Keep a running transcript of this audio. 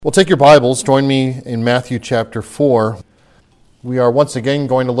Well, take your Bibles, join me in Matthew chapter 4. We are once again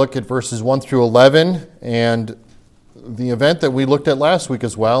going to look at verses 1 through 11 and the event that we looked at last week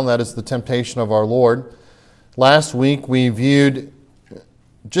as well, and that is the temptation of our Lord. Last week we viewed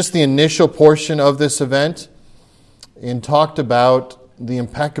just the initial portion of this event and talked about the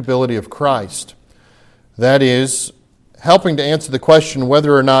impeccability of Christ. That is, helping to answer the question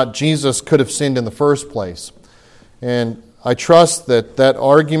whether or not Jesus could have sinned in the first place. And I trust that that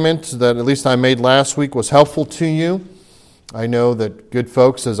argument that at least I made last week was helpful to you. I know that good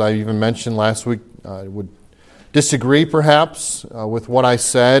folks, as I even mentioned last week, would disagree perhaps with what I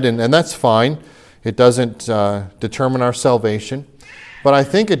said, and that's fine. It doesn't determine our salvation. But I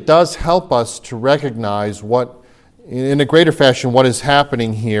think it does help us to recognize what, in a greater fashion, what is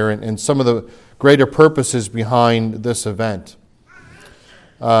happening here and some of the greater purposes behind this event.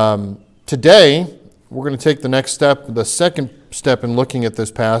 Today, we're going to take the next step, the second step in looking at this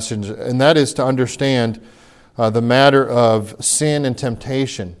passage, and that is to understand the matter of sin and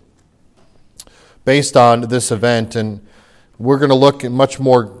temptation based on this event. And we're going to look in much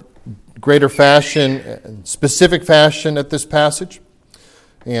more greater fashion, specific fashion at this passage.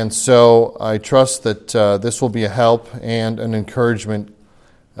 And so I trust that this will be a help and an encouragement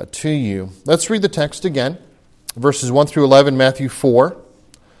to you. Let's read the text again, verses 1 through 11, Matthew 4.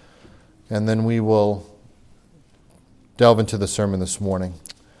 And then we will delve into the sermon this morning.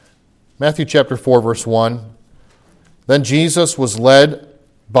 Matthew chapter 4, verse 1. Then Jesus was led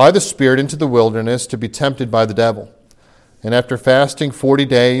by the Spirit into the wilderness to be tempted by the devil. And after fasting 40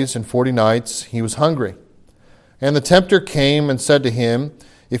 days and 40 nights, he was hungry. And the tempter came and said to him,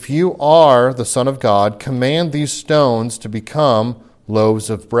 "If you are the Son of God, command these stones to become loaves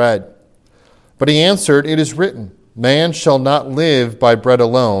of bread." But he answered, "It is written, man shall not live by bread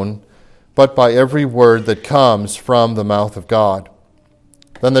alone, but by every word that comes from the mouth of God."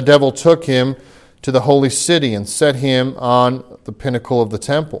 Then the devil took him to the holy city and set him on the pinnacle of the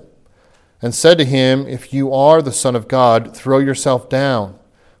temple, and said to him, "If you are the Son of God, throw yourself down.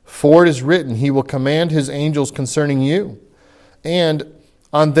 For it is written, he will command his angels concerning you, and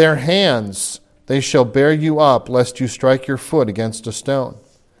on their hands they shall bear you up, lest you strike your foot against a stone."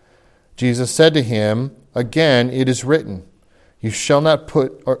 Jesus said to him, "Again it is written, You shall not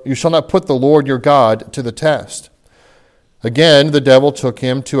put the Lord your God to the test." Again, the devil took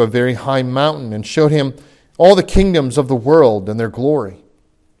him to a very high mountain and showed him all the kingdoms of the world and their glory,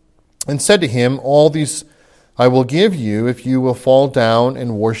 and said to him, "All these I will give you if you will fall down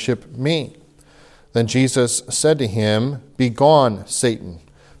and worship me." Then Jesus said to him, "Begone, Satan,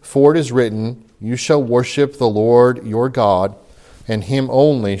 for it is written, You shall worship the Lord your God, and him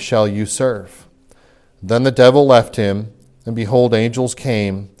only shall you serve." Then the devil left him, and behold, angels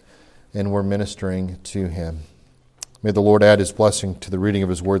came and were ministering to him. May the Lord add his blessing to the reading of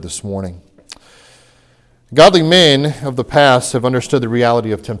his word this morning. Godly men of the past have understood the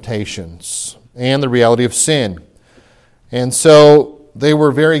reality of temptations and the reality of sin. And so they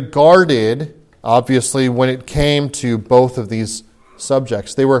were very guarded, obviously, when it came to both of these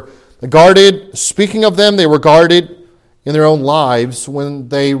subjects. They were guarded, speaking of them, they were guarded in their own lives when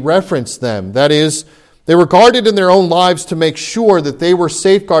they referenced them. That is, they were guarded in their own lives to make sure that they were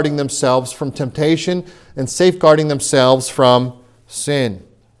safeguarding themselves from temptation and safeguarding themselves from sin.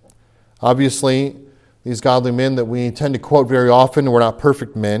 Obviously, these godly men that we tend to quote very often were not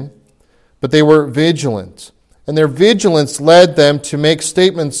perfect men, but they were vigilant. And their vigilance led them to make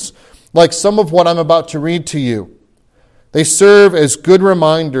statements like some of what I'm about to read to you. They serve as good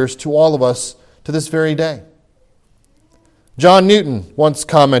reminders to all of us to this very day. John Newton once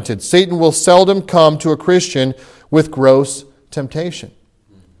commented, "Satan will seldom come to a Christian with gross temptation.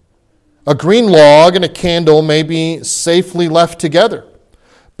 A green log and a candle may be safely left together,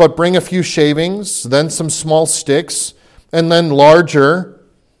 but bring a few shavings, then some small sticks, and then larger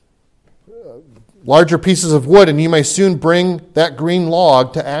pieces of wood, and you may soon bring that green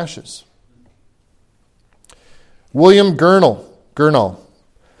log to ashes." William Gurnall,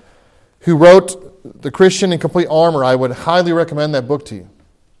 who wrote The Christian in Complete Armor, I would highly recommend that book to you,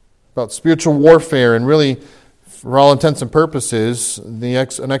 about spiritual warfare and really, for all intents and purposes,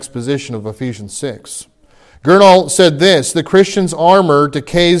 an exposition of Ephesians 6. Gurnall said this, "The Christian's armor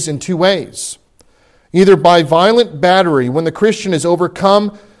decays in two ways. Either by violent battery when the Christian is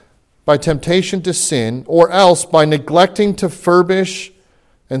overcome by temptation to sin, or else by neglecting to furbish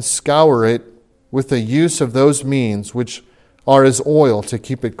and scour it with the use of those means which are as oil to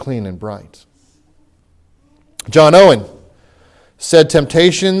keep it clean and bright." John Owen said,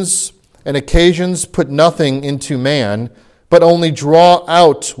 "Temptations and occasions put nothing into man, but only draw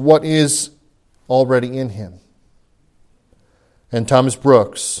out what is already in him." and Thomas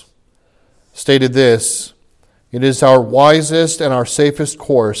Brooks stated this: "It is our wisest and our safest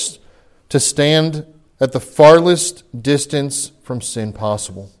course to stand at the farthest distance from sin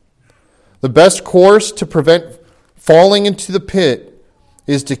possible. The best course to prevent falling into the pit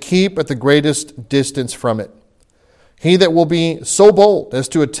is to keep at the greatest distance from it. He that will be so bold as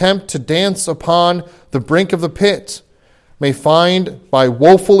to attempt to dance upon the brink of the pit may find by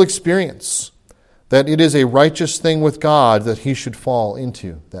woeful experience that it is a righteous thing with God that he should fall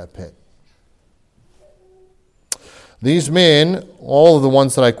into that pit." These men, all of the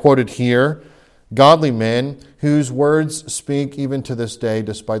ones that I quoted here, godly men whose words speak even to this day,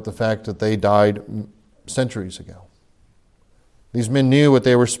 despite the fact that they died centuries ago. These men knew what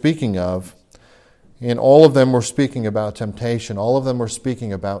they were speaking of, and all of them were speaking about temptation. All of them were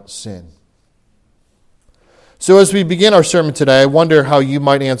speaking about sin. So as we begin our sermon today, I wonder how you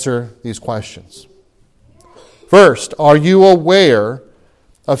might answer these questions. First, are you aware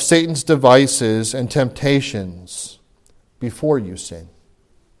of Satan's devices and temptations before you sin?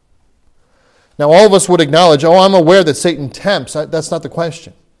 Now, all of us would acknowledge, I'm aware that Satan tempts. That's not the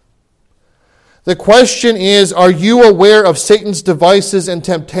question. The question is, are you aware of Satan's devices and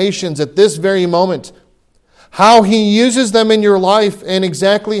temptations at this very moment? How he uses them in your life and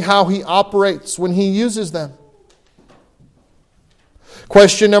exactly how he operates when he uses them?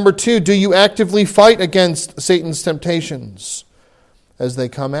 Question number 2, do you actively fight against Satan's temptations as they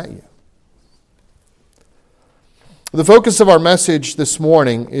come at you? The focus of our message this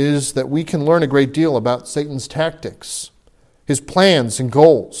morning is that we can learn a great deal about Satan's tactics, his plans and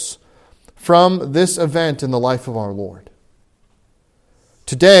goals from this event in the life of our Lord.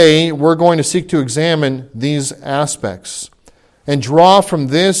 Today, we're going to seek to examine these aspects and draw from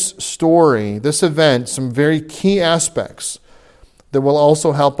this story, this event, some very key aspects that will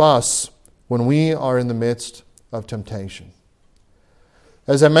also help us when we are in the midst of temptation.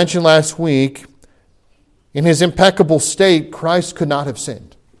 As I mentioned last week, in his impeccable state, Christ could not have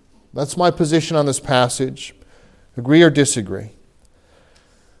sinned. That's my position on this passage. Agree or disagree?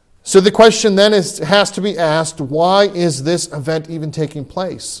 So the question then has to be asked, why is this event even taking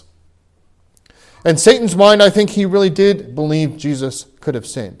place? In Satan's mind, I think he really did believe Jesus could have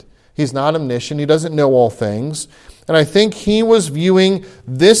sinned. He's not omniscient. He doesn't know all things. And I think he was viewing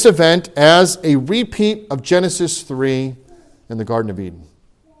this event as a repeat of Genesis 3 in the Garden of Eden.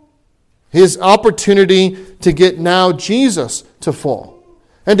 His opportunity to get now Jesus to fall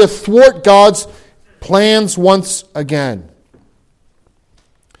and to thwart God's plans once again.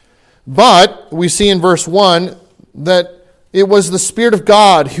 But we see in verse 1 that it was the Spirit of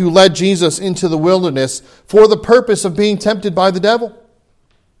God who led Jesus into the wilderness for the purpose of being tempted by the devil.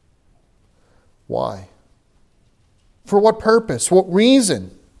 Why? For what purpose? What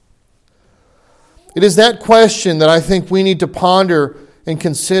reason? It is that question that I think we need to ponder and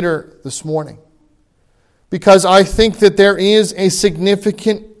consider this morning. Because I think that there is a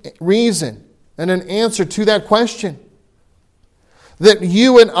significant reason and an answer to that question. That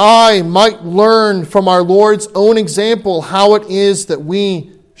you and I might learn from our Lord's own example how it is that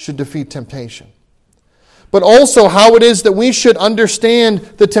we should defeat temptation. But also how it is that we should understand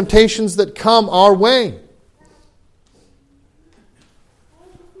the temptations that come our way.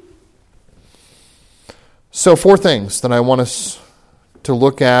 So 4 things that I want us to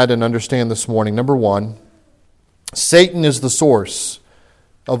look at and understand this morning. Number 1, Satan is the source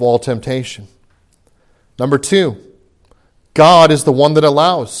of all temptation. Number 2, God is the one that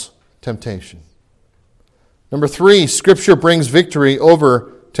allows temptation. Number 3, Scripture brings victory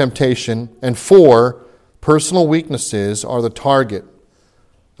over temptation. And 4, personal weaknesses are the target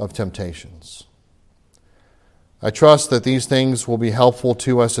of temptations. I trust that these things will be helpful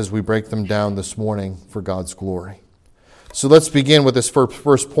to us as we break them down this morning for God's glory. So let's begin with this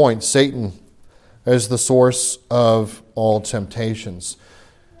first point, Satan as the source of all temptations.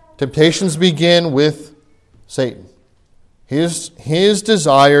 Temptations begin with Satan. His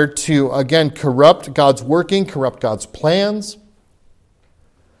desire to, again, corrupt God's working, corrupt God's plans.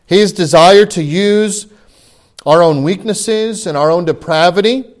 His desire to use our own weaknesses and our own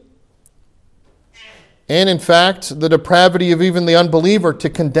depravity, and in fact, the depravity of even the unbeliever, to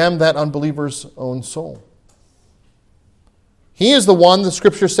condemn that unbeliever's own soul. He is the one, the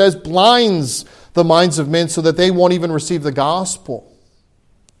Scripture says, blinds the minds of men so that they won't even receive the gospel.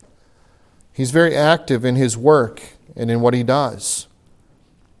 He's very active in his work and in what he does.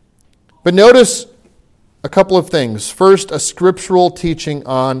 But notice a couple of things. First, a scriptural teaching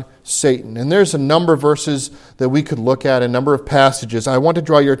on Satan. And there's a number of verses that we could look at, a number of passages. I want to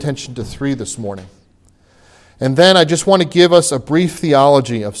draw your attention to 3 this morning. And then I just want to give us a brief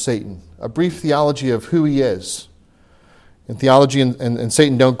theology of Satan, a brief theology of who he is. And theology and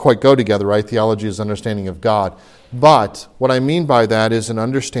Satan don't quite go together, right? Theology is understanding of God. But what I mean by that is an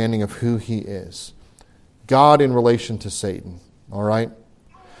understanding of who he is. God in relation to Satan, all right?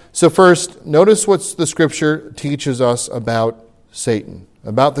 So first, notice what the Scripture teaches us about Satan,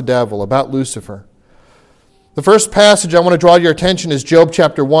 about the devil, about Lucifer. The first passage I want to draw your attention is Job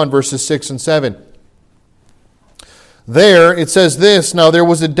chapter 1, verses 6 and 7. There it says this, "Now there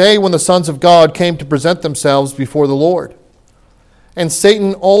was a day when the sons of God came to present themselves before the Lord, and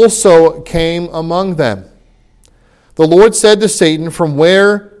Satan also came among them. The Lord said to Satan, 'From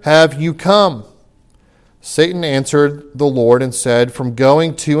where have you come?' Satan answered the Lord and said, 'From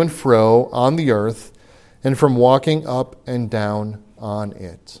going to and fro on the earth, and from walking up and down on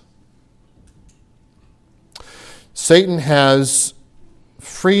it.'" Satan has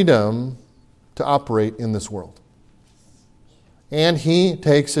freedom to operate in this world. And he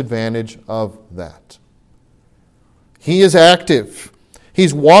takes advantage of that. He is active.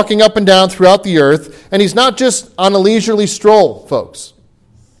 He's walking up and down throughout the earth, and he's not just on a leisurely stroll, folks.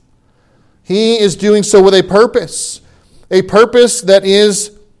 He is doing so with a purpose that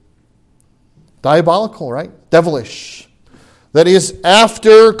is diabolical, right? Devilish. That is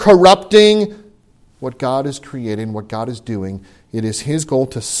after corrupting what God is creating, what God is doing. It is his goal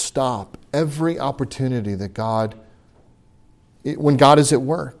to stop every opportunity that when God is at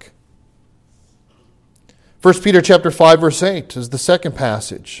work. 1 Peter chapter 5, verse 8 is the second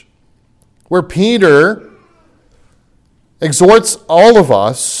passage, where Peter exhorts all of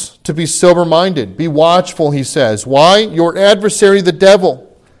us to be sober-minded. Be watchful, he says. Why? Your adversary, the devil,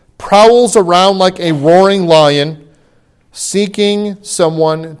 prowls around like a roaring lion, seeking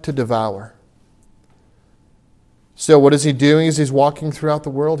someone to devour. So what is he doing as he's walking throughout the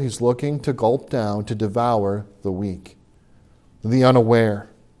world? He's looking to gulp down, to devour the weak, the unaware,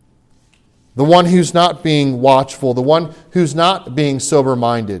 the one who's not being watchful, the one who's not being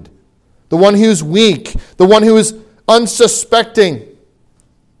sober-minded, the one who's weak, the one who is unsuspecting.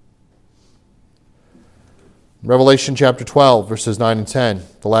 Revelation chapter 12, verses 9 and 10,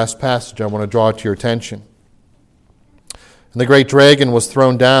 the last passage I want to draw to your attention. "And the great dragon was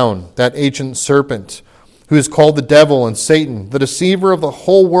thrown down, that ancient serpent, who is called the devil and Satan, the deceiver of the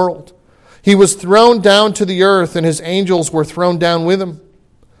whole world. He was thrown down to the earth, and his angels were thrown down with him.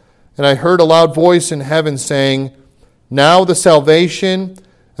 And I heard a loud voice in heaven saying, 'Now the salvation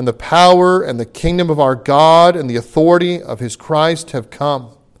and the power and the kingdom of our God and the authority of his Christ have come.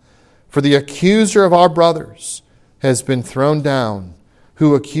 For the accuser of our brothers has been thrown down,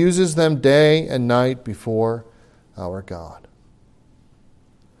 who accuses them day and night before our God.'"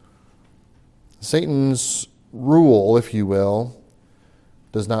 Satan's rule, if you will,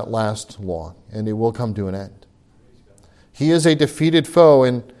 does not last long, and it will come to an end. He is a defeated foe,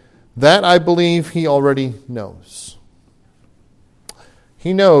 and that I believe he already knows.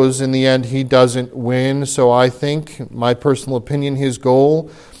 He knows in the end he doesn't win, so I think, my personal opinion, his goal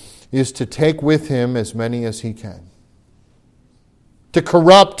is to take with him as many as he can. To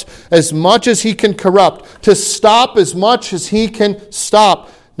corrupt as much as he can corrupt. To stop as much as he can stop.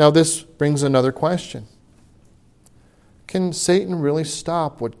 Now this brings another question. Can Satan really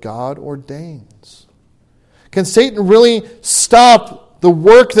stop what God ordains? Can Satan really stop the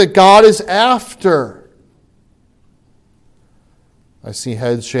work that God is after? I see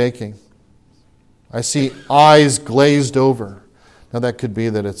heads shaking. I see eyes glazed over. Now that could be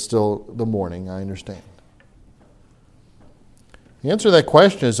that it's still the morning, I understand. The answer to that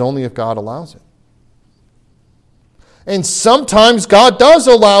question is only if God allows it. And sometimes God does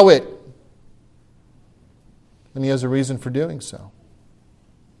allow it. And he has a reason for doing so.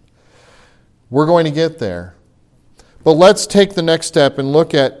 We're going to get there. But let's take the next step and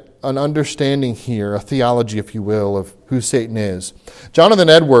look at an understanding here, a theology, if you will, of who Satan is. Jonathan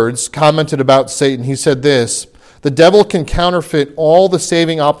Edwards commented about Satan. He said this: "The devil can counterfeit all the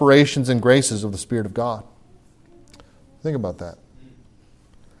saving operations and graces of the Spirit of God." Think about that.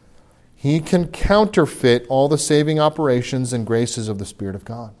 He can counterfeit all the saving operations and graces of the Spirit of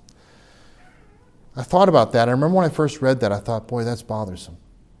God. I thought about that. I remember when I first read that, I thought, boy, that's bothersome.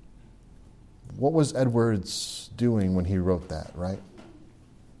 What was Edwards doing when he wrote that, right?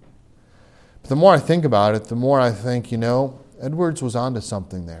 But the more I think about it, the more I think, Edwards was onto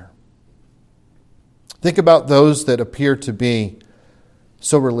something there. Think about those that appear to be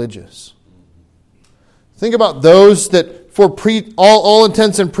so religious. Think about those that, for all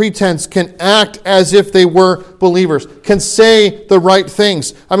intents and pretense, can act as if they were believers, can say the right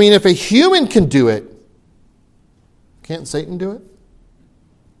things. I mean, if a human can do it, can't Satan do it?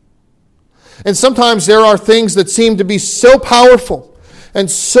 And sometimes there are things that seem to be so powerful and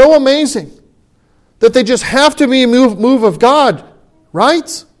so amazing that they just have to be a move of God,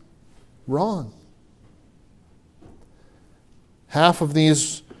 right? Wrong. Half of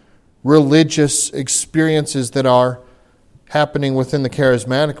these religious experiences that are happening within the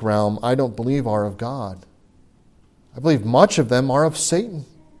charismatic realm, I don't believe are of God. I believe much of them are of Satan.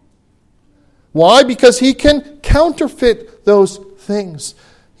 Why? Because he can counterfeit those things.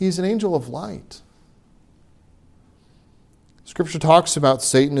 He's an angel of light. Scripture talks about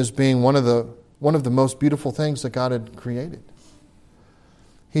Satan as being one of the most beautiful things that God had created.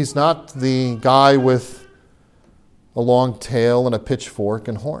 He's not the guy with a long tail and a pitchfork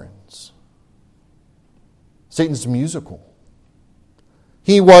and horns. Satan's musical.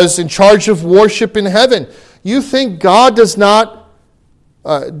 He was in charge of worship in heaven. You think God does not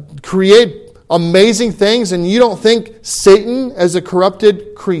create amazing things, and you don't think Satan, as a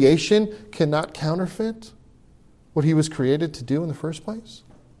corrupted creation, cannot counterfeit what he was created to do in the first place?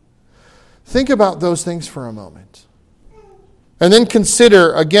 Think about those things for a moment. And then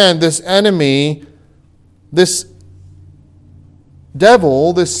consider, again, this enemy, this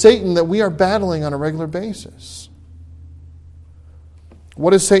devil, this Satan that we are battling on a regular basis.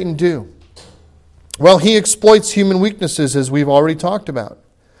 What does Satan do? Well, he exploits human weaknesses, as we've already talked about.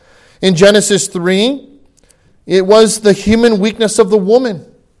 In Genesis 3, it was the human weakness of the woman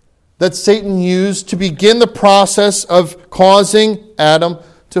that Satan used to begin the process of causing Adam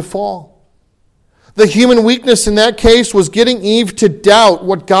to fall. The human weakness in that case was getting Eve to doubt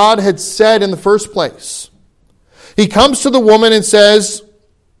what God had said in the first place. He comes to the woman and says,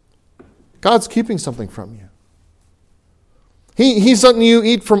 God's keeping something from you. He's letting you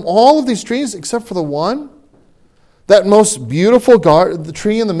eat from all of these trees except for the one. That most beautiful the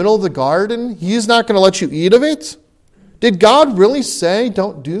tree in the middle of the garden, He's not going to let you eat of it? Did God really say,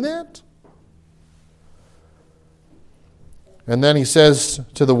 don't do that? And then He says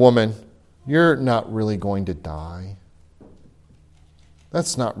to the woman, you're not really going to die.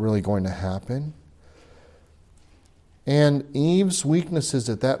 That's not really going to happen. And Eve's weaknesses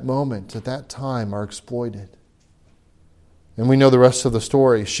at that moment, at that time, are exploited. And we know the rest of the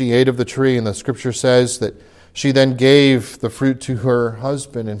story. She ate of the tree, and the Scripture says that she then gave the fruit to her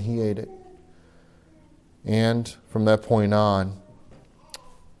husband, and he ate it. And from that point on,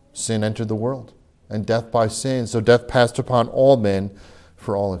 sin entered the world, and death by sin. So death passed upon all men,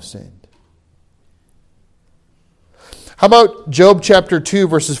 for all have sinned. How about Job chapter 2,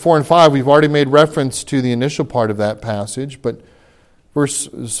 verses 4 and 5? We've already made reference to the initial part of that passage, but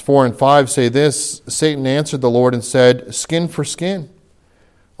verses 4 and 5 say this: Satan answered the Lord and said, skin for skin.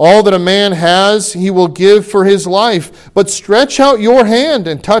 All that a man has, he will give for his life. But stretch out your hand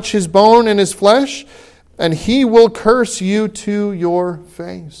and touch his bone and his flesh, and he will curse you to your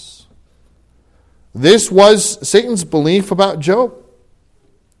face. This was Satan's belief about Job.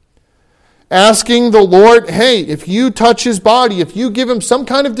 Asking the Lord, hey, if you touch his body, if you give him some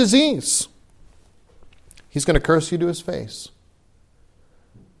kind of disease, he's going to curse you to his face.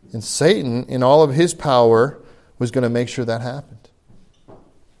 And Satan, in all of his power, was going to make sure that happened.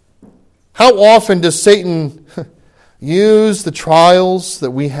 How often does Satan use the trials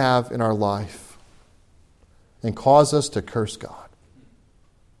that we have in our life and cause us to curse God?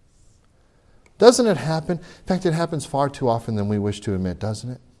 Doesn't it happen? In fact, it happens far too often than we wish to admit, doesn't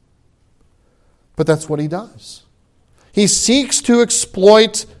it? But that's what he does. He seeks to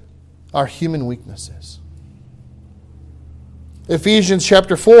exploit our human weaknesses. Ephesians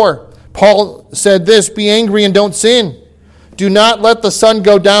chapter 4, Paul said this: be angry and don't sin. Do not let the sun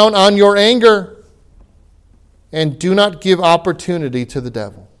go down on your anger, and do not give opportunity to the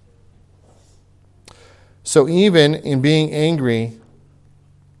devil. So even in being angry,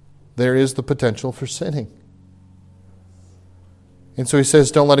 there is the potential for sinning. And so he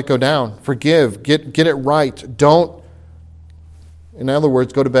says, don't let it go down. Forgive. Get it right. Don't, in other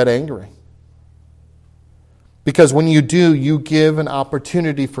words, go to bed angry. Because when you do, you give an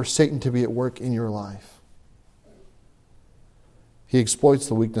opportunity for Satan to be at work in your life. He exploits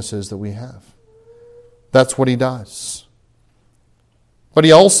the weaknesses that we have. That's what he does. But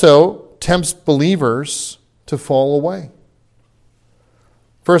he also tempts believers to fall away.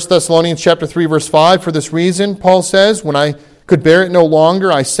 1 Thessalonians chapter 3, verse 5, for this reason, Paul says, when I could bear it no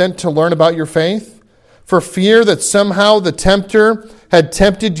longer, I sent to learn about your faith, for fear that somehow the tempter had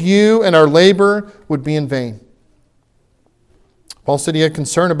tempted you and our labor would be in vain. Paul said he had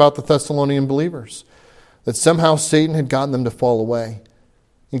concern about the Thessalonian believers, that somehow Satan had gotten them to fall away.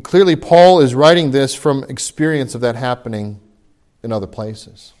 And clearly Paul is writing this from experience of that happening in other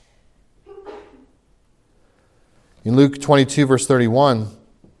places. In Luke 22, verse 31,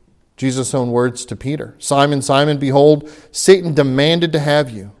 Jesus' own words to Peter, Simon, Simon, behold, Satan demanded to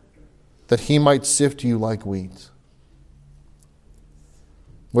have you, that he might sift you like wheat.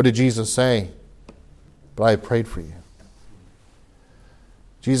 What did Jesus say? But I have prayed for you.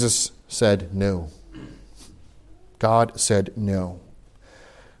 Jesus said no. God said no.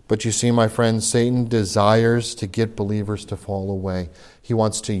 But you see, my friends, Satan desires to get believers to fall away. He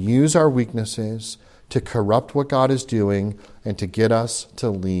wants to use our weaknesses to corrupt what God is doing and to get us to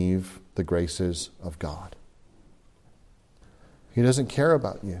leave the graces of God. He doesn't care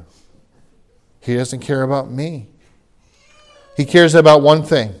about you. He doesn't care about me. He cares about one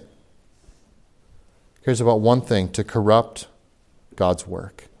thing. He cares about one thing, to corrupt God's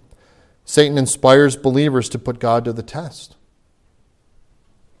work. Satan inspires believers to put God to the test.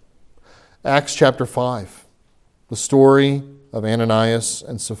 Acts chapter 5, the story of Ananias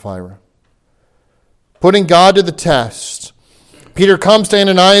and Sapphira. Putting God to the test. Peter comes to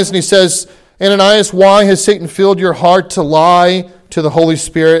Ananias and he says, Ananias, why has Satan filled your heart to lie to the Holy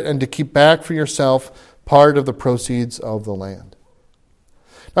Spirit and to keep back for yourself part of the proceeds of the land?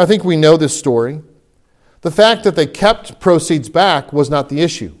 Now, I think we know this story. The fact that they kept proceeds back was not the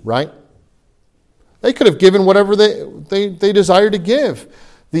issue, right? They could have given whatever they desired to give.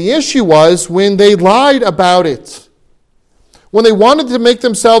 The issue was when they lied about it. When they wanted to make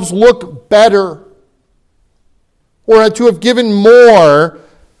themselves look better or had to have given more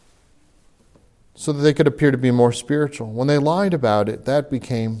so that they could appear to be more spiritual. When they lied about it, that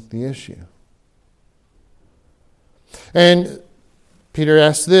became the issue. And Peter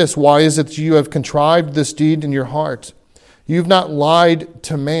asks this, why is it that you have contrived this deed in your heart? You've not lied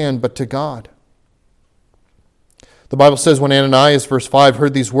to man, but to God. The Bible says when Ananias, verse 5,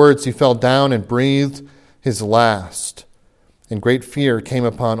 heard these words, he fell down and breathed his last. And great fear came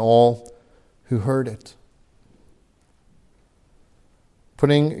upon all who heard it.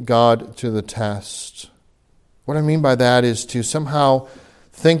 Putting God to the test. What I mean by that is to somehow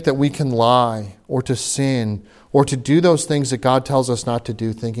think that we can lie or to sin or to do those things that God tells us not to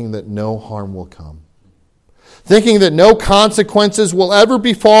do, thinking that no harm will come. Thinking that no consequences will ever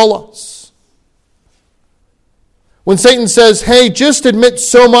befall us. When Satan says, hey, just admit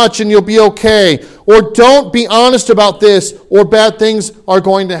so much and you'll be okay, or don't be honest about this, or bad things are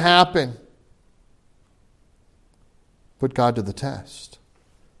going to happen. Put God to the test.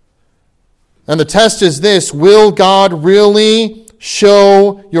 And the test is this, will God really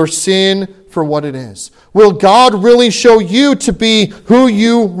show your sin for what it is? Will God really show you to be who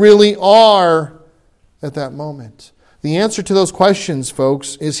you really are at that moment? The answer to those questions,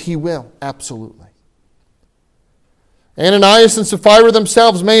 folks, is He will, absolutely. Ananias and Sapphira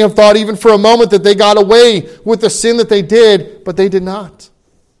themselves may have thought even for a moment that they got away with the sin that they did, but they did not.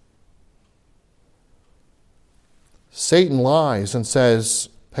 Satan lies and says,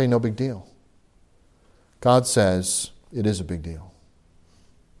 hey, no big deal. God says it is a big deal.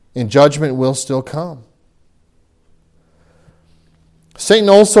 And judgment will still come. Satan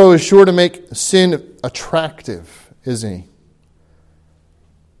also is sure to make sin attractive, isn't he?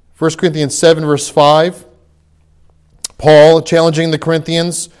 1 Corinthians 7, verse 5. Paul, challenging the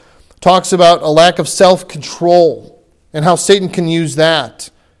Corinthians, talks about a lack of self-control and how Satan can use that.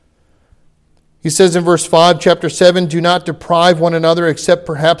 He says in verse 5, chapter 7, do not deprive one another except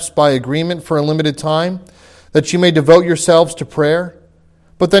perhaps by agreement for a limited time, that you may devote yourselves to prayer,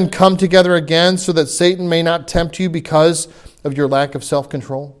 but then come together again so that Satan may not tempt you because of your lack of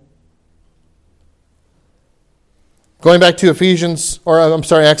self-control. Going back to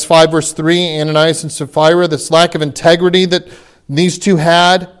Acts 5, verse 3, Ananias and Sapphira, this lack of integrity that these two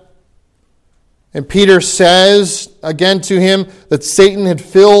had. And Peter says again to him that Satan had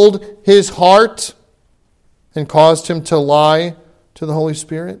filled his heart and caused him to lie to the Holy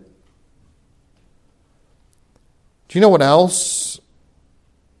Spirit. Do you know what else?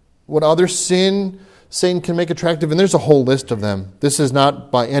 What other sin Satan can make attractive? And there's a whole list of them. This is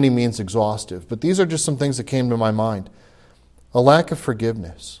not by any means exhaustive, but these are just some things that came to my mind. A lack of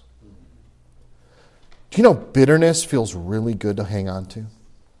forgiveness. Do you know bitterness feels really good to hang on to?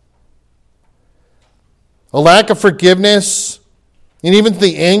 A lack of forgiveness, and even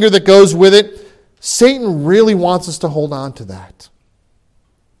the anger that goes with it, Satan really wants us to hold on to that.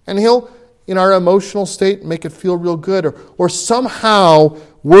 And he'll, in our emotional state, make it feel real good. Or somehow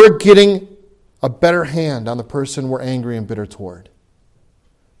we're getting a better hand on the person we're angry and bitter toward.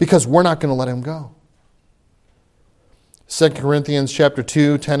 Because we're not going to let him go. 2 Corinthians chapter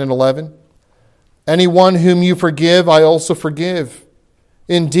 2, 10 and 11. Anyone whom you forgive, I also forgive.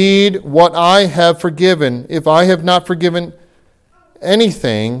 Indeed, what I have forgiven, if I have not forgiven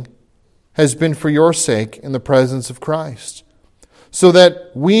anything, has been for your sake in the presence of Christ, so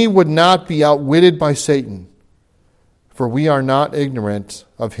that we would not be outwitted by Satan, for we are not ignorant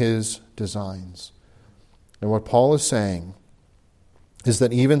of his designs. And what Paul is saying is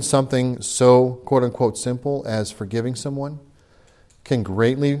that even something so, quote-unquote, simple as forgiving someone can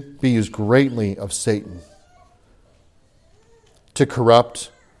be used greatly of Satan to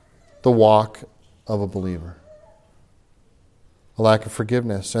corrupt the walk of a believer. A lack of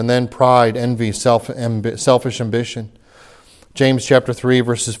forgiveness. And then pride, envy, selfish ambition. James chapter 3,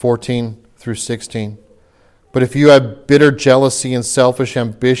 verses 14 through 16. But if you have bitter jealousy and selfish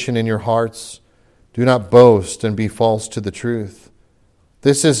ambition in your hearts, do not boast and be false to the truth.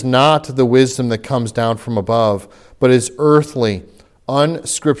 This is not the wisdom that comes down from above, but is earthly,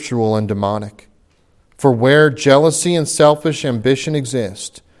 unscriptural, and demonic. For where jealousy and selfish ambition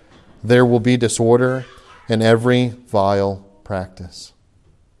exist, there will be disorder and every vile practice.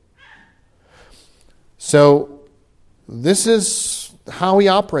 So, this is how he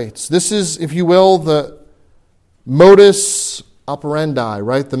operates. This is, if you will, the modus operandi,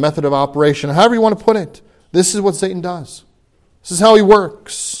 right? The method of operation, however you want to put it. This is what Satan does. This is how he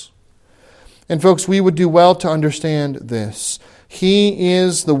works. And folks, we would do well to understand this. He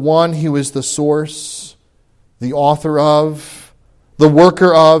is the one who is the source, the author of, the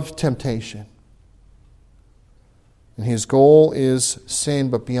worker of temptation. And his goal is sin,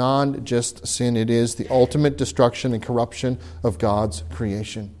 but beyond just sin, it is the ultimate destruction and corruption of God's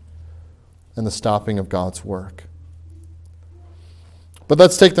creation and the stopping of God's work. But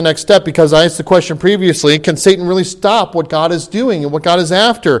let's take the next step, because I asked the question previously, can Satan really stop what God is doing and what God is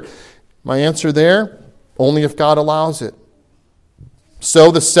after? My answer there, only if God allows it. So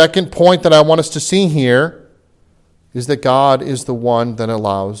the second point that I want us to see here is that God is the one that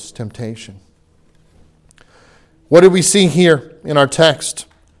allows temptation. What do we see here in our text?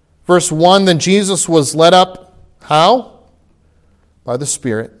 Verse 1, then Jesus was led up, how? By the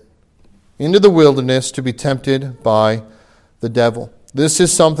Spirit, into the wilderness to be tempted by the devil. This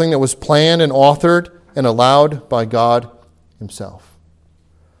is something that was planned and authored and allowed by God himself.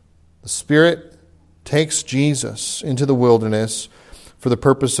 The Spirit takes Jesus into the wilderness for the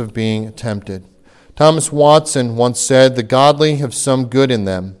purpose of being tempted. Thomas Watson once said, the godly have some good in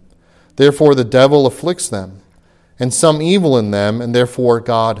them, therefore the devil afflicts them, and some evil in them, and therefore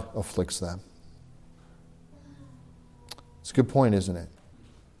God afflicts them. It's a good point, isn't it?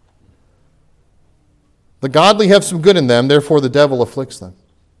 The godly have some good in them, therefore the devil afflicts them.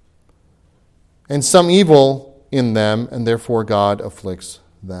 And some evil in them, and therefore God afflicts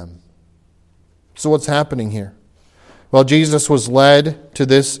them. So what's happening here? Well, Jesus was led to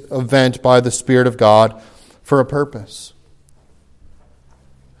this event by the Spirit of God for a purpose.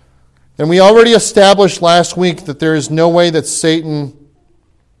 And we already established last week that there is no way that Satan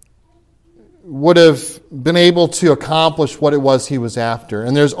would have been able to accomplish what it was he was after.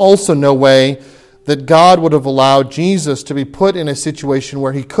 And there's also no way that God would have allowed Jesus to be put in a situation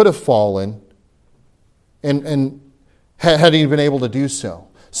where he could have fallen and had he been able to do so.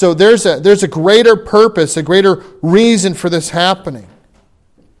 So there's a greater purpose, a greater reason for this happening.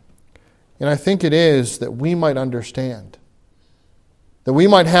 And I think it is that we might understand, that we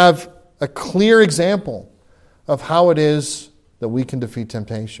might have a clear example of how it is that we can defeat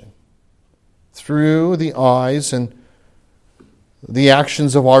temptation through the eyes and the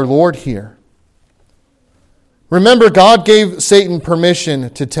actions of our Lord here. Remember, God gave Satan permission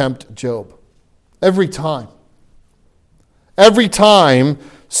to tempt Job. Every time. Every time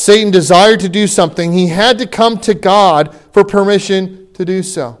Satan desired to do something, he had to come to God for permission to do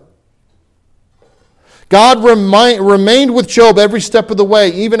so. God remained with Job every step of the way,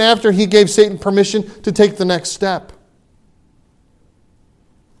 even after he gave Satan permission to take the next step.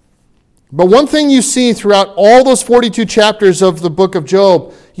 But one thing you see throughout all those 42 chapters of the book of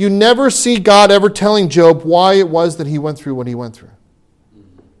Job, you never see God ever telling Job why it was that he went through what he went through.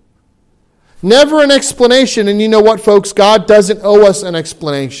 Never an explanation. And you know what, folks? God doesn't owe us an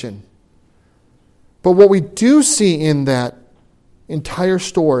explanation. But what we do see in that entire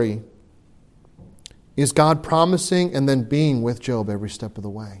story is God promising and then being with Job every step of the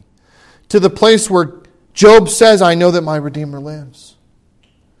way. To the place where Job says, I know that my Redeemer lives.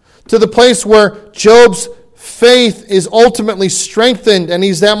 To the place where Job's faith is ultimately strengthened and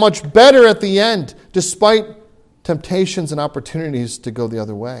he's that much better at the end, despite temptations and opportunities to go the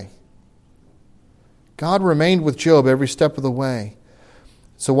other way. God remained with Job every step of the way.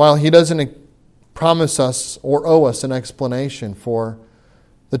 So while he doesn't promise us or owe us an explanation for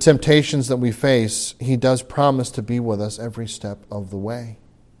the temptations that we face, he does promise to be with us every step of the way.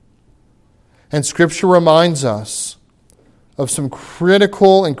 And Scripture reminds us of some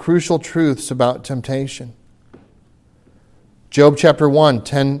critical and crucial truths about temptation. Job chapter 1,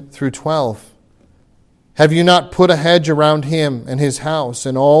 10 through 12. Have you not put a hedge around him and his house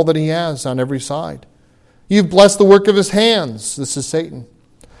and all that he has on every side? You've blessed the work of his hands," this is Satan,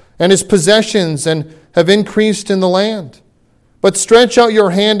 "and his possessions, and have increased in the land. But stretch out your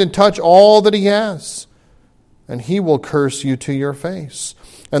hand and touch all that he has, and he will curse you to your face."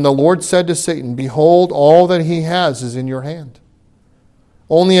 And the Lord said to Satan, "Behold, all that he has is in your hand.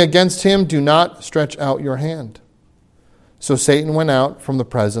 Only against him do not stretch out your hand." So Satan went out from the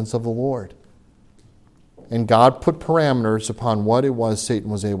presence of the Lord. And God put parameters upon what it was Satan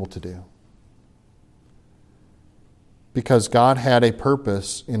was able to do. Because God had a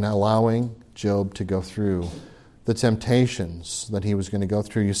purpose in allowing Job to go through the temptations that he was going to go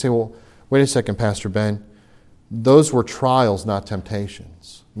through. You say, "Well, wait a second, Pastor Ben. Those were trials, not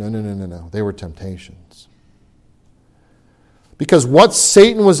temptations." No. They were temptations. Because what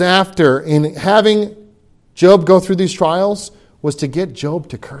Satan was after in having Job go through these trials was to get Job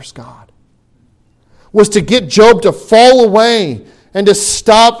to curse God. Was to get Job to fall away and to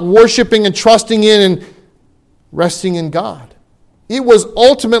stop worshiping and trusting in and resting in God. It was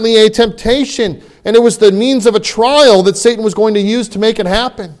ultimately a temptation, and it was the means of a trial that Satan was going to use to make it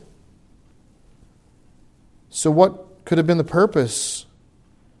happen. So what could have been the purpose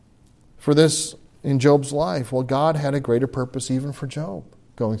for this in Job's life? Well, God had a greater purpose even for Job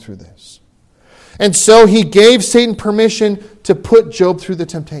going through this. And so he gave Satan permission to put Job through the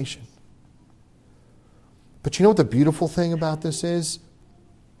temptation. But you know what the beautiful thing about this is?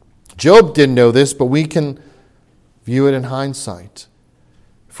 Job didn't know this, but we can view it in hindsight.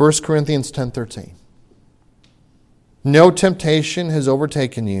 1 Corinthians 10:13. "No temptation has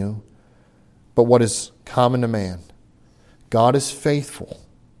overtaken you, but what is common to man. God is faithful.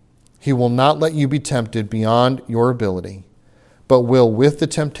 He will not let you be tempted beyond your ability, but will with the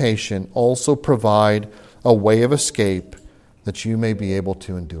temptation also provide a way of escape that you may be able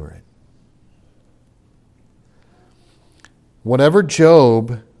to endure it." Whatever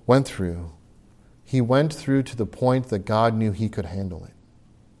Job went through, he went through to the point that God knew he could handle it.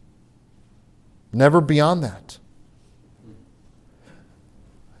 Never beyond that.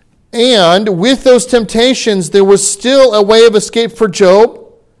 And with those temptations, there was still a way of escape for Job,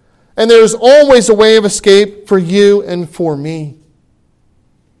 and there's always a way of escape for you and for me.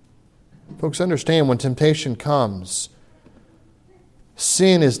 Folks, understand when temptation comes,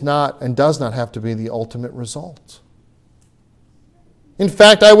 sin is not and does not have to be the ultimate result. In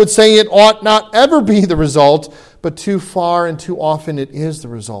fact, I would say it ought not ever be the result, but too far and too often it is the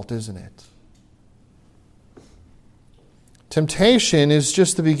result, isn't it? Temptation is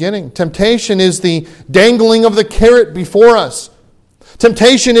just the beginning. Temptation is the dangling of the carrot before us.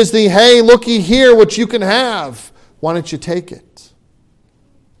 Temptation is the, "Hey, looky here, what you can have. Why don't you take it?"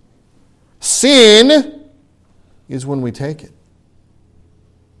 Sin is when we take it.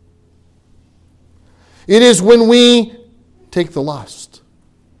 It is when we take the lust.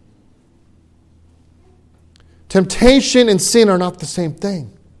 Temptation and sin are not the same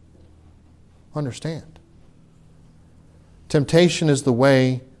thing. Understand. Temptation is the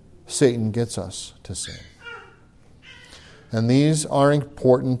way Satan gets us to sin. And these are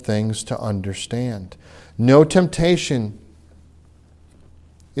important things to understand. No temptation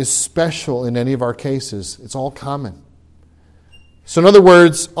is special in any of our cases. It's all common. So in other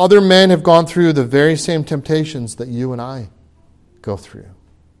words, other men have gone through the very same temptations that you and I go through.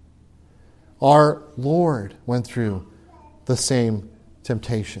 Our Lord went through the same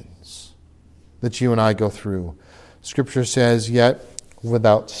temptations that you and I go through. Scripture says, "Yet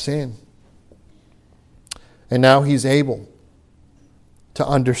without sin." And now he's able to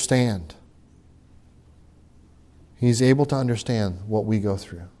understand. He's able to understand what we go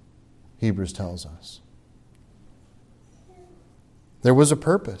through, Hebrews tells us. There was a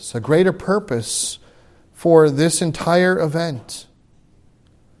purpose, a greater purpose for this entire event.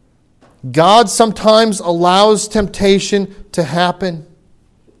 God sometimes allows temptation to happen,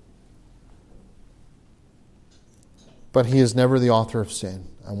 but He is never the author of sin.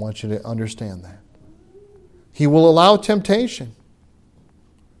 I want you to understand that. He will allow temptation,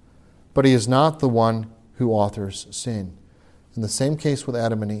 but He is not the one who authors sin. In the same case with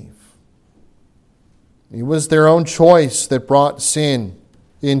Adam and Eve. It was their own choice that brought sin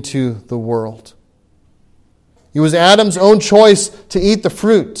into the world. It was Adam's own choice to eat the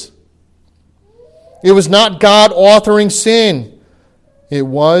fruit. It was not God authoring sin. It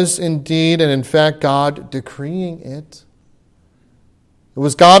was indeed, and in fact, God decreeing it. It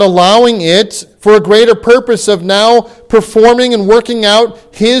was God allowing it for a greater purpose of now performing and working out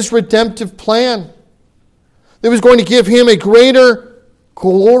His redemptive plan. It was going to give Him a greater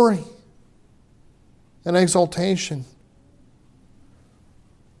glory and exaltation.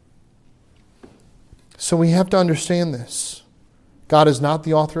 So we have to understand this. God is not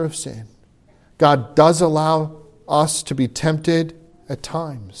the author of sin. God does allow us to be tempted at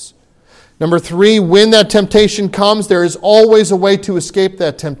times. Number 3, when that temptation comes, there is always a way to escape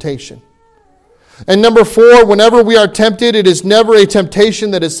that temptation. And number 4, whenever we are tempted, it is never a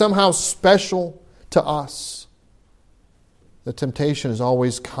temptation that is somehow special to us. The temptation is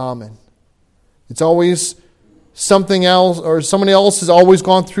always common. It's always something else, or somebody else has always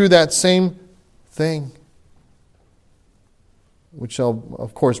gone through that same thing, which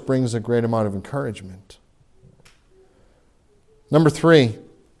of course brings a great amount of encouragement. Number 3,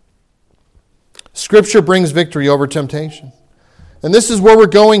 Scripture brings victory over temptation. And this is where we're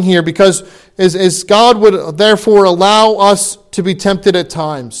going here, because as God would therefore allow us to be tempted at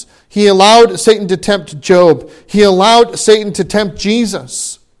times. He allowed Satan to tempt Job. He allowed Satan to tempt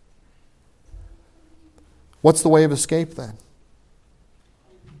Jesus. What's the way of escape then?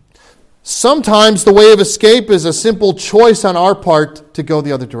 Sometimes the way of escape is a simple choice on our part to go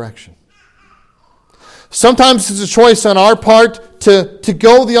the other direction. Sometimes it's a choice on our part to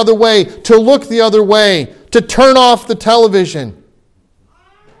go the other way, to look the other way, to turn off the television.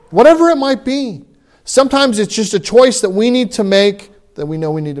 Whatever it might be. Sometimes it's just a choice that we need to make, that we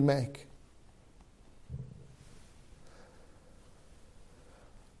know we need to make.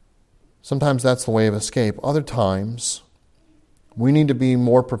 Sometimes that's the way of escape. Other times, we need to be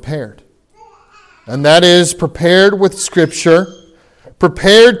more prepared. And that is prepared with Scripture,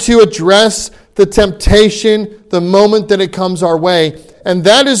 prepared to address the temptation the moment that it comes our way. And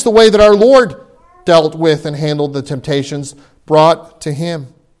that is the way that our Lord dealt with and handled the temptations brought to Him.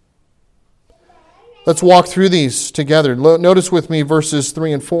 Let's walk through these together. Notice with me verses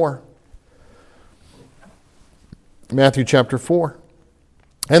 3 and 4. Matthew chapter 4.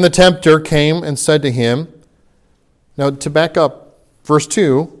 And the tempter came and said to him, now to back up, verse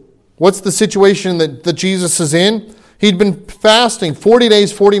 2, what's the situation that Jesus is in? He'd been fasting 40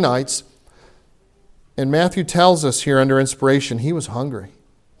 days, 40 nights. And Matthew tells us here under inspiration, he was hungry.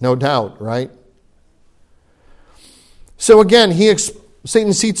 No doubt, right? So again,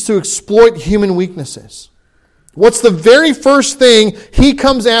 Satan seeks to exploit human weaknesses. What's the very first thing he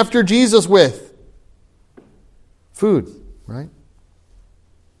comes after Jesus with? Food, right?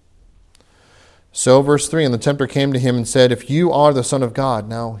 So verse 3, and the tempter came to him and said, if you are the Son of God.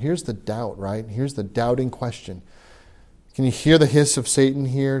 Now here's the doubt, right? Here's the doubting question. Can you hear the hiss of Satan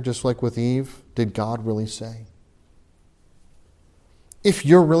here, just like with Eve? Did God really say? If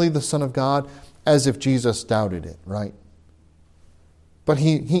you're really the Son of God, as if Jesus doubted it, right? But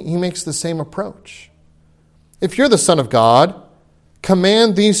he makes the same approach. If you're the Son of God,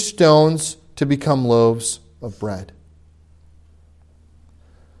 command these stones to become loaves of bread.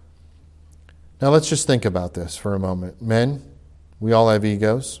 Now let's just think about this for a moment. Men, we all have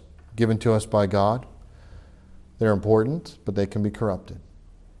egos given to us by God. They're important, but they can be corrupted.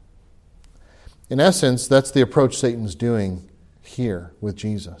 In essence, that's the approach Satan's doing here with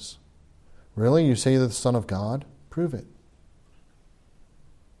Jesus. Really? You say you're the Son of God? Prove it.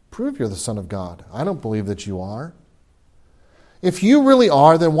 Prove you're the Son of God. I don't believe that you are. If you really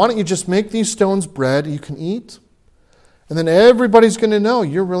are, then why don't you just make these stones bread you can eat? And then everybody's going to know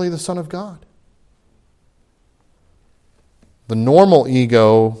you're really the Son of God. The normal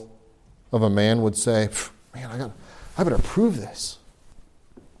ego of a man would say, man, I better prove this.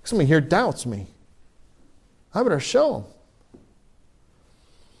 Somebody here doubts me. I better show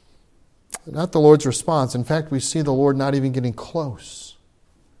him. Not the Lord's response. In fact, we see the Lord not even getting close.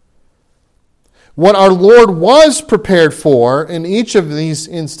 What our Lord was prepared for in each of these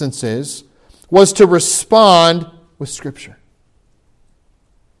instances was to respond with Scripture.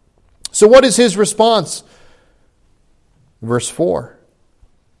 So what is his response? Verse 4.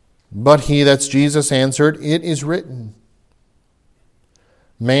 But he, that's Jesus, answered, it is written,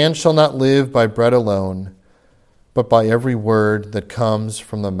 man shall not live by bread alone, but by every word that comes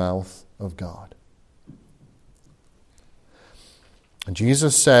from the mouth of God. And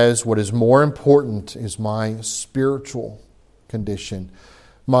Jesus says what is more important is my spiritual condition,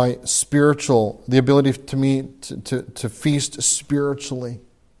 my spiritual, the ability to me to feast spiritually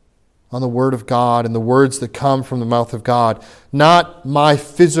on the Word of God and the words that come from the mouth of God, not my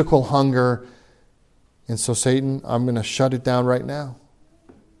physical hunger. And so Satan, I'm going to shut it down right now.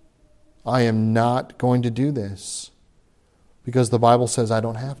 I am not going to do this because the Bible says I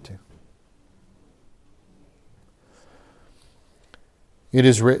don't have to. It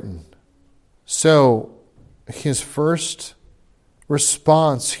is written. So his first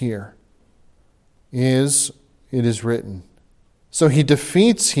response here is, it is written. So he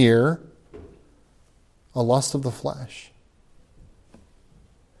defeats here a lust of the flesh.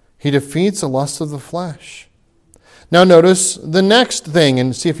 He defeats the lust of the flesh. Now notice the next thing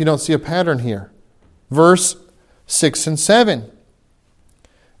and see if you don't see a pattern here. Verse 6 and 7.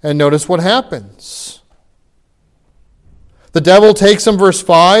 And notice what happens. The devil takes him, verse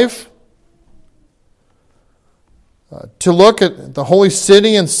 5, to look at the holy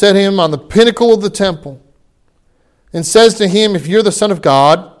city and set him on the pinnacle of the temple, and says to him, if you're the Son of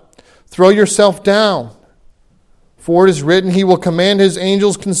God, throw yourself down. For it is written, He will command His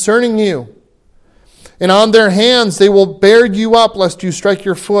angels concerning you, and on their hands they will bear you up, lest you strike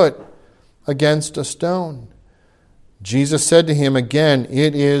your foot against a stone. Jesus said to him again,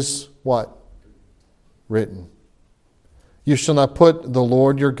 it is what? Written. You shall not put the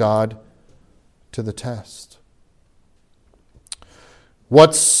Lord your God to the test.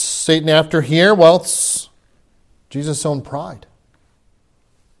 What's Satan after here? Well, it's Jesus' own pride.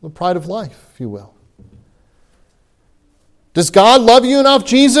 The pride of life, if you will. Does God love you enough,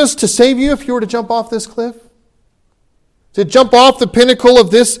 Jesus, to save you if you were to jump off this cliff? To jump off the pinnacle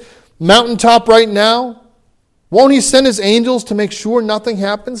of this mountaintop right now? Won't He send His angels to make sure nothing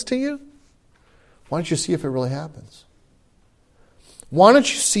happens to you? Why don't you see if it really happens? Why don't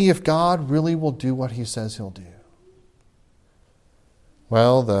you see if God really will do what He says He'll do?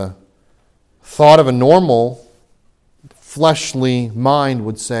 Well, the thought of a normal, fleshly mind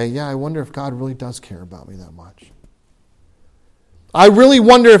would say, yeah, I wonder if God really does care about me that much. I really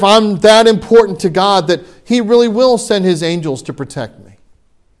wonder if I'm that important to God that He really will send His angels to protect me.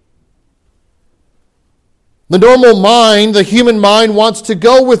 The normal mind, the human mind, wants to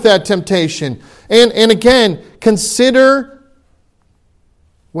go with that temptation. And again, consider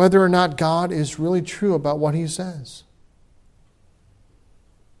whether or not God is really true about what He says.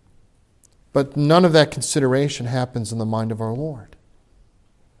 But none of that consideration happens in the mind of our Lord.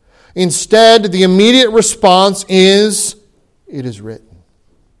 Instead, the immediate response is, it is written.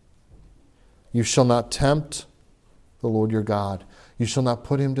 You shall not tempt the Lord your God. You shall not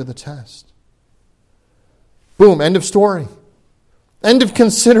put Him to the test. Boom, end of story. End of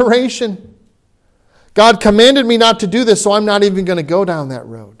consideration. God commanded me not to do this, so I'm not even going to go down that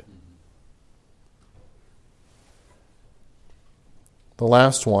road. The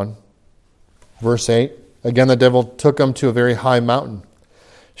last one, verse 8. Again, the devil took him to a very high mountain,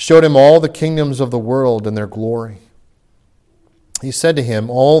 showed him all the kingdoms of the world and their glory. He said to him,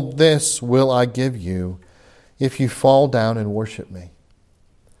 all this will I give you if you fall down and worship me.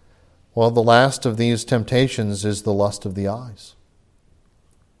 Well, the last of these temptations is the lust of the eyes.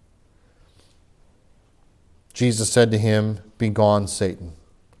 Jesus said to him, begone, Satan,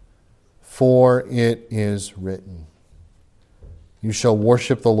 for it is written, you shall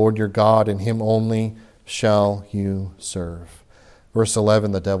worship the Lord your God, and Him only shall you serve. Verse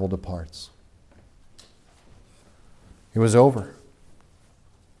 11, the devil departs. It was over.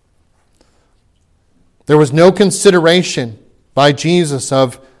 There was no consideration by Jesus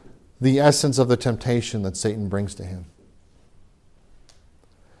of the essence of the temptation that Satan brings to him.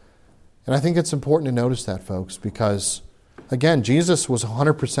 And I think it's important to notice that, folks, because, again, Jesus was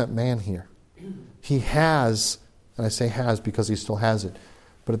 100% man here. He has, and I say has because He still has it,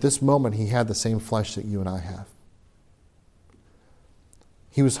 but at this moment He had the same flesh that you and I have.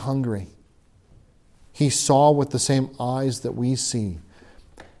 He was hungry. He saw with the same eyes that we see.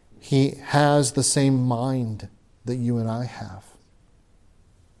 He has the same mind that you and I have.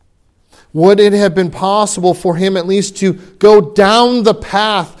 Would it have been possible for Him at least to go down the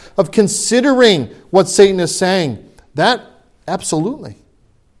path of considering what Satan is saying? That, absolutely.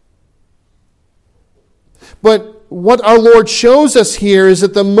 But what our Lord shows us here is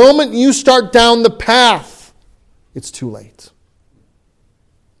that the moment you start down the path, it's too late.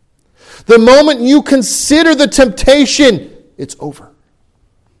 The moment you consider the temptation, it's over.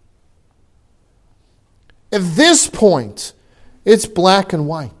 At this point, it's black and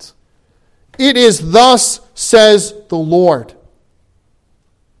white. It is thus says the Lord.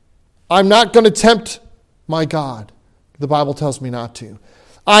 I'm not going to tempt my God. The Bible tells me not to.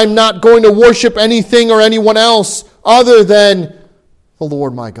 I'm not going to worship anything or anyone else other than the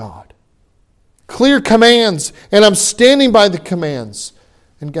Lord my God. Clear commands, and I'm standing by the commands.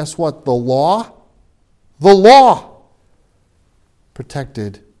 And guess what? The law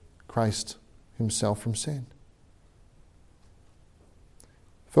protected Christ Himself from sin.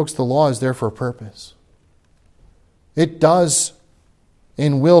 Folks, the law is there for a purpose. It does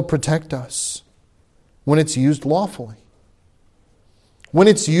and will protect us when it's used lawfully, when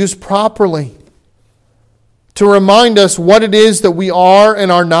it's used properly, to remind us what it is that we are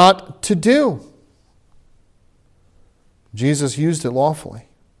and are not to do. Jesus used it lawfully.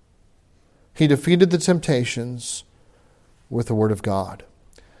 He defeated the temptations with the Word of God.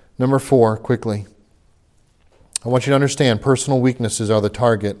 Number 4, quickly. I want you to understand personal weaknesses are the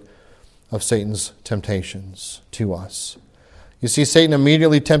target of Satan's temptations to us. You see, Satan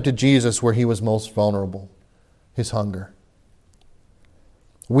immediately tempted Jesus where he was most vulnerable, his hunger.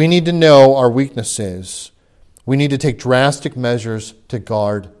 We need to know our weaknesses. We need to take drastic measures to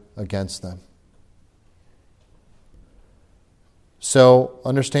guard against them. So,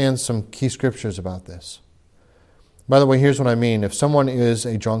 understand some key scriptures about this. By the way, here's what I mean. If someone is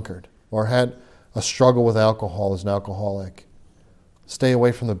a drunkard or had a struggle with alcohol as an alcoholic, stay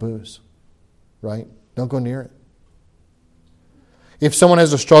away from the booze, right? Don't go near it. If someone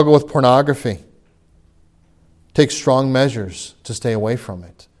has a struggle with pornography, take strong measures to stay away from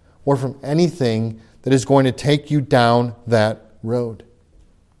it or from anything that is going to take you down that road.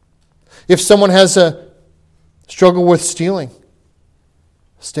 If someone has a struggle with stealing,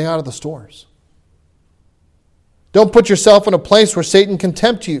 stay out of the stores. Don't put yourself in a place where Satan can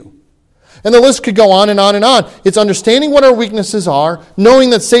tempt you. And the list could go on and on and on. It's understanding what our weaknesses are,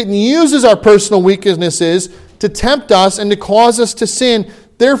 knowing that Satan uses our personal weaknesses to tempt us and to cause us to sin.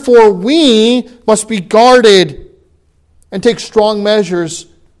 Therefore, we must be guarded and take strong measures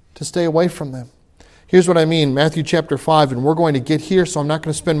to stay away from them. Here's what I mean. Matthew chapter 5, and we're going to get here, so I'm not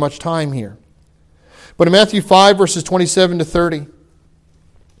going to spend much time here. But in Matthew 5, verses 27 to 30,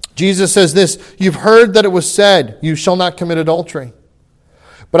 Jesus says this, "You've heard that it was said, 'You shall not commit adultery.'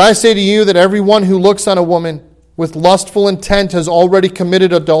 But I say to you that everyone who looks on a woman with lustful intent has already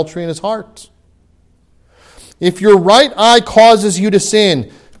committed adultery in his heart. If your right eye causes you to sin,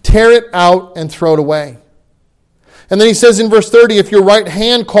 tear it out and throw it away." And then he says in verse 30, "If your right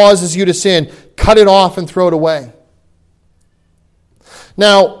hand causes you to sin, cut it off and throw it away."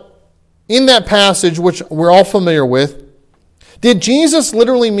 Now, in that passage, which we're all familiar with, did Jesus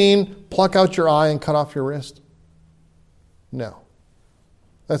literally mean pluck out your eye and cut off your wrist? No,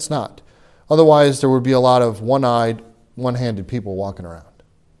 that's not. Otherwise, there would be a lot of one-eyed, one-handed people walking around.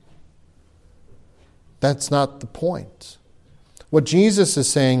 That's not the point. What Jesus is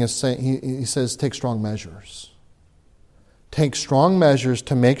saying is, he says, take strong measures. Take strong measures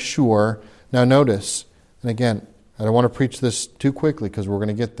to make sure. Now notice, and again, I don't want to preach this too quickly because we're going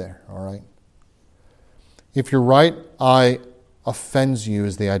to get there, all right? If your right eye offends you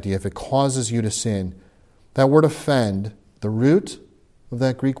is the idea. If it causes you to sin, that word offend, the root of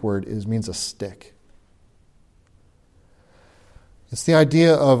that Greek word means a stick. It's the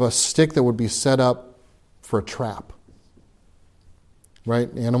idea of a stick that would be set up for a trap.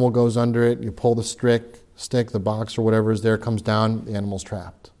 Right? The animal goes under it, you pull the stick, the box or whatever is there comes down, the animal's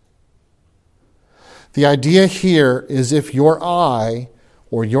trapped. The idea here is if your eye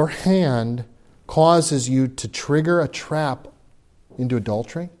or your hand causes you to trigger a trap into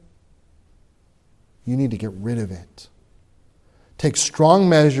adultery, you need to get rid of it. Take strong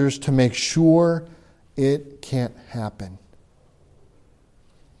measures to make sure it can't happen.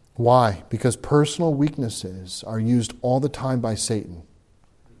 Why? Because personal weaknesses are used all the time by Satan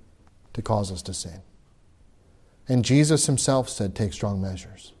to cause us to sin. And Jesus himself said, take strong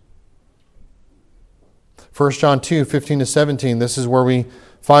measures. 1 John 2, 15 to 17, this is where we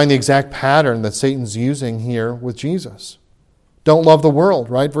find the exact pattern that Satan's using here with Jesus. Don't love the world,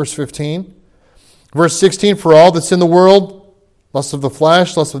 right? Verse 15. Verse 16, for all that's in the world, lust of the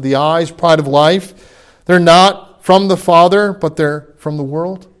flesh, lust of the eyes, pride of life, they're not from the Father, but they're from the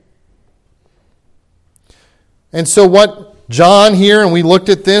world. And so what John here, and we looked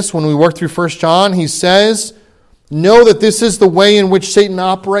at this when we worked through 1 John, he says, know that this is the way in which Satan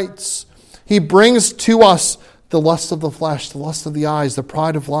operates. He brings to us the lust of the flesh, the lust of the eyes, the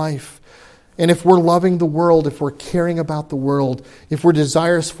pride of life. And if we're loving the world, if we're caring about the world, if we're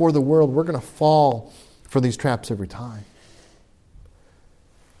desirous for the world, we're going to fall for these traps every time.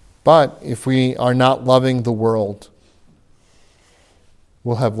 But if we are not loving the world,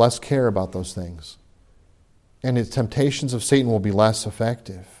 we'll have less care about those things. And the temptations of Satan will be less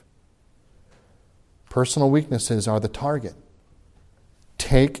effective. Personal weaknesses are the target.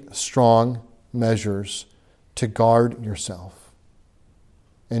 Take strong measures to guard yourself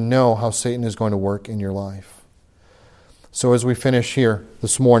and know how Satan is going to work in your life. So as we finish here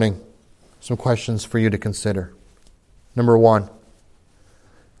this morning, some questions for you to consider. Number 1,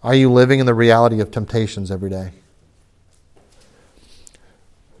 are you living in the reality of temptations every day?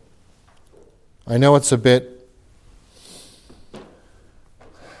 I know it's a bit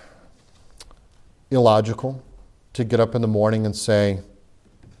illogical to get up in the morning and say,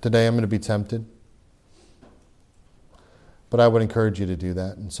 today I'm going to be tempted. But I would encourage you to do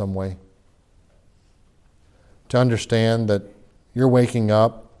that in some way. To understand that you're waking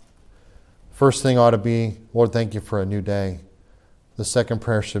up, first thing ought to be, Lord, thank you for a new day. the second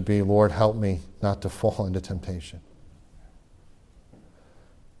prayer should be, Lord, help me not to fall into temptation.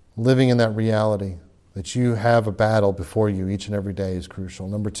 Living in that reality that you have a battle before you each and every day is crucial.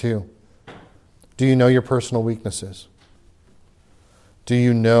 Number 2, do you know your personal weaknesses? Do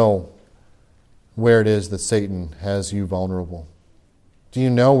you know where it is that Satan has you vulnerable? Do you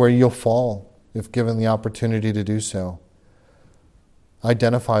know where you'll fall if given the opportunity to do so?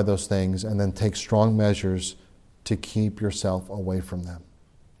 Identify those things and then take strong measures to keep yourself away from them.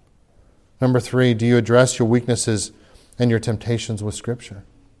 Number 3, do you address your weaknesses and your temptations with Scripture?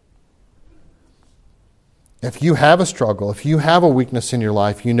 If you have a struggle, if you have a weakness in your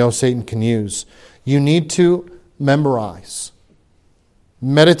life you know Satan can use, you need to memorize,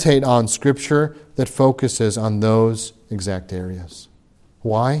 meditate on Scripture that focuses on those exact areas.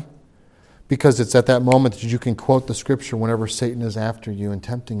 Why? Because it's at that moment that you can quote the Scripture whenever Satan is after you and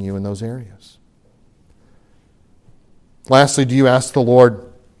tempting you in those areas. Lastly, do you ask the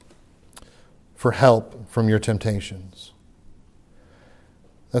Lord for help from your temptations?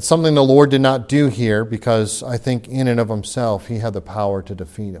 That's something the Lord did not do here because I think in and of himself he had the power to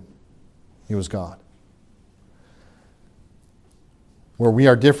defeat him. He was God. Where we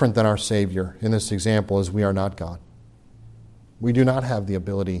are different than our Savior in this example is we are not God. We do not have the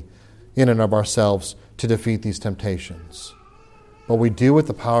ability in and of ourselves to defeat these temptations. But we do with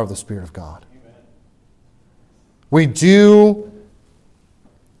the power of the Spirit of God. Amen. We do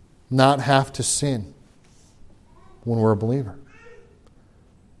not have to sin when we're a believer.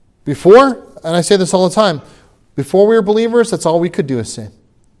 Before, and I say this all the time, before we were believers, that's all we could do is sin.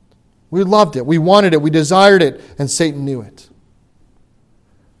 We loved it, we wanted it, we desired it, and Satan knew it.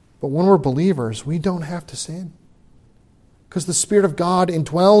 But when we're believers, we don't have to sin. Because the Spirit of God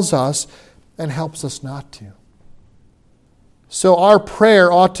indwells us and helps us not to. So our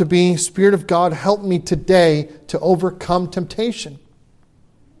prayer ought to be, Spirit of God, help me today to overcome temptation.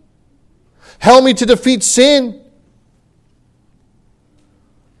 Help me to defeat sin.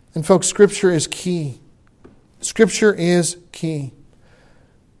 And folks, Scripture is key. Scripture is key.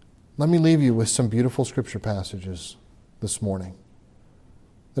 Let me leave you with some beautiful Scripture passages this morning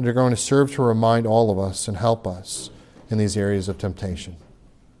that are going to serve to remind all of us and help us in these areas of temptation.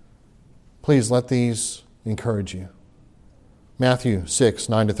 Please let these encourage you. Matthew 6,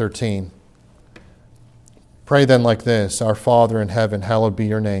 9-13. Pray then like this, Our Father in heaven, hallowed be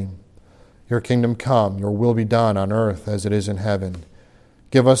your name. Your kingdom come, your will be done on earth as it is in heaven.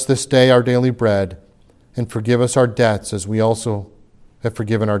 Give us this day our daily bread, and forgive us our debts as we also have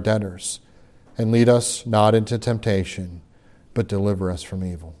forgiven our debtors. And lead us not into temptation, but deliver us from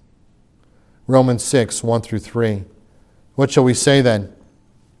evil. Romans 6, 1-3. What shall we say then?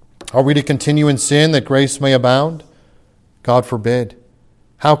 Are we to continue in sin that grace may abound? God forbid.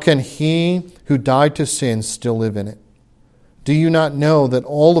 How can he who died to sin still live in it? Do you not know that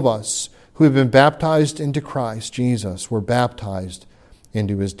all of us who have been baptized into Christ Jesus were baptized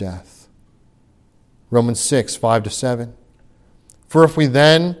into his death? Romans 6, 5-7. For if we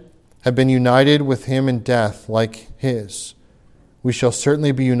then have been united with him in death like his, we shall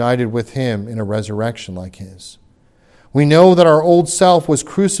certainly be united with him in a resurrection like his. We know that our old self was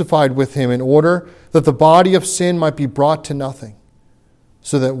crucified with him in order that the body of sin might be brought to nothing,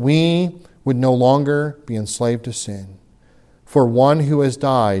 so that we would no longer be enslaved to sin. For one who has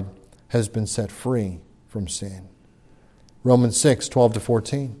died has been set free from sin. Romans 6,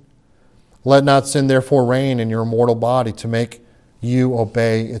 12-14. Let not sin therefore reign in your mortal body to make you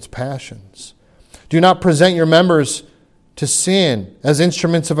obey its passions. Do not present your members to sin as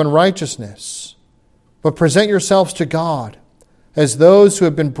instruments of unrighteousness, but present yourselves to God as those who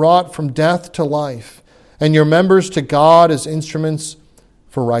have been brought from death to life, and your members to God as instruments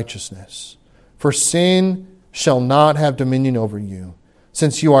for righteousness. For sin shall not have dominion over you,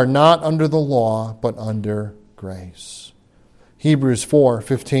 since you are not under the law, but under grace. Hebrews 4,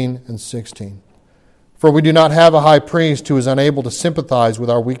 15 and 16. For we do not have a high priest who is unable to sympathize with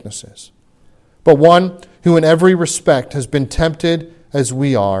our weaknesses, but one who in every respect has been tempted as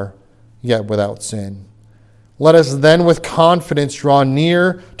we are, yet without sin. Let us then with confidence draw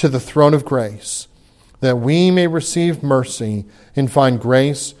near to the throne of grace, that we may receive mercy and find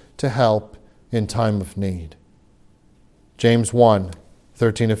grace to help in time of need. James 1,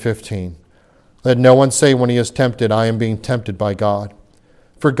 13-15. Let no one say when he is tempted, I am being tempted by God.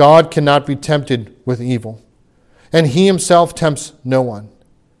 For God cannot be tempted with evil, and he himself tempts no one.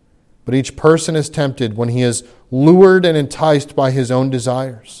 But each person is tempted when he is lured and enticed by his own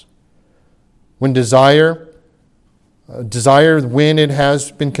desires. When desire, when it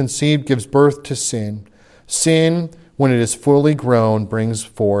has been conceived, gives birth to sin. Sin, when it is fully grown, brings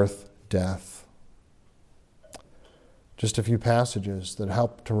forth death. Just a few passages that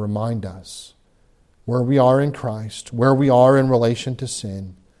help to remind us where we are in Christ, where we are in relation to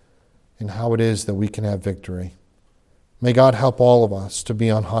sin, and how it is that we can have victory. May God help all of us to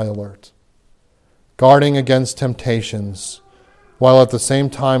be on high alert, guarding against temptations, while at the same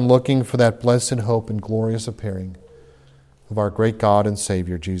time looking for that blessed hope and glorious appearing of our great God and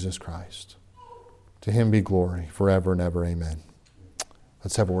Savior, Jesus Christ. To him be glory forever and ever. Amen.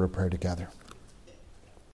 Let's have a word of prayer together.